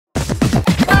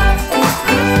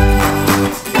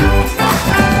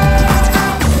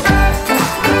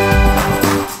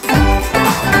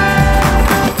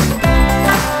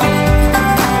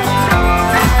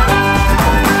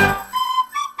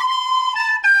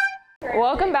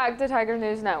Welcome back to Tiger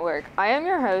News Network. I am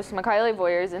your host, Mikaeli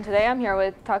Voyers, and today I'm here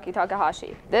with Taki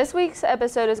Takahashi. This week's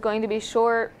episode is going to be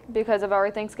short because of our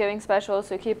Thanksgiving special,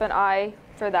 so keep an eye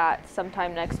for that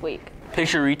sometime next week.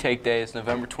 Picture retake day is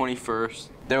November 21st.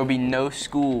 There will be no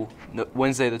school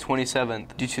Wednesday the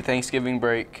 27th due to Thanksgiving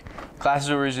break. Classes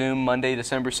will resume Monday,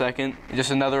 December 2nd. And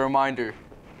just another reminder,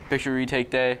 picture retake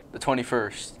day, the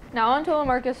 21st. Now on to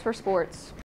Lamarcus for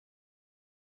sports.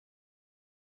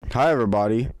 Hi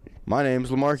everybody, my name's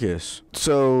Lamarcus.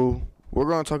 So we're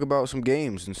going to talk about some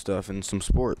games and stuff and some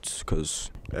sports because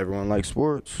everyone likes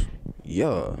sports.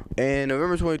 Yeah. And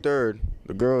November 23rd,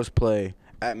 the girls play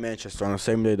at Manchester on the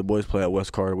same day the boys play at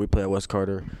West Carter. We play at West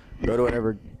Carter. Go to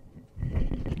whatever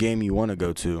game you want to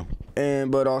go to.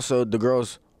 But also the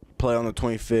girls play on the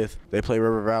 25th. They play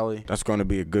River Valley. That's going to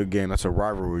be a good game. That's a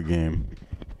rivalry game.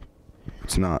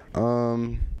 It's not.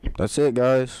 That's it,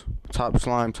 guys. Top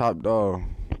slime, top dog.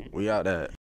 We out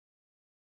that.